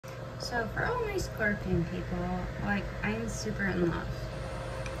So for all my scorpion people, like I'm super in love.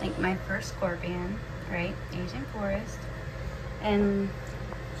 Like my first scorpion, right? Asian forest. And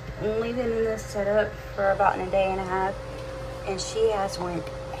only been in this setup for about a day and a half. And she has went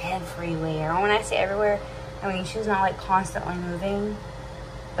everywhere. When I say everywhere, I mean she's not like constantly moving,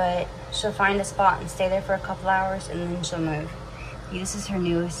 but she'll find a spot and stay there for a couple hours and then she'll move. This is her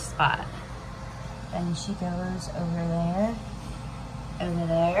newest spot. And she goes over there,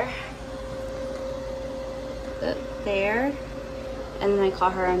 up there, and then I call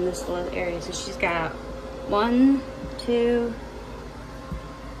her in this little area. So she's got 1, 2,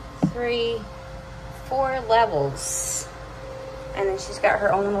 3, 4 levels. And then she's got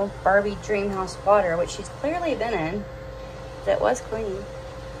her own little Barbie dream house water, which she's clearly been in, that was clean.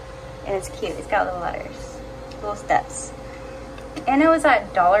 And it's cute, it's got little letters, little steps. And it was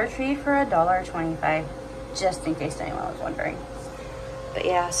at Dollar Tree for $1.25, just in case anyone was wondering. But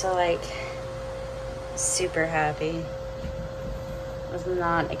yeah, so like, super happy. Was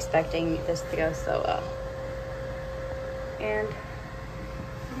not expecting this to go so well. And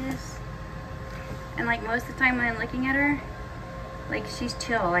yes. And like most of the time when I'm looking at her, like she's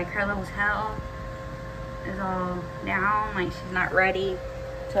chill, like her little tail is all down, like she's not ready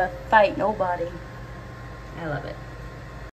to fight nobody. I love it.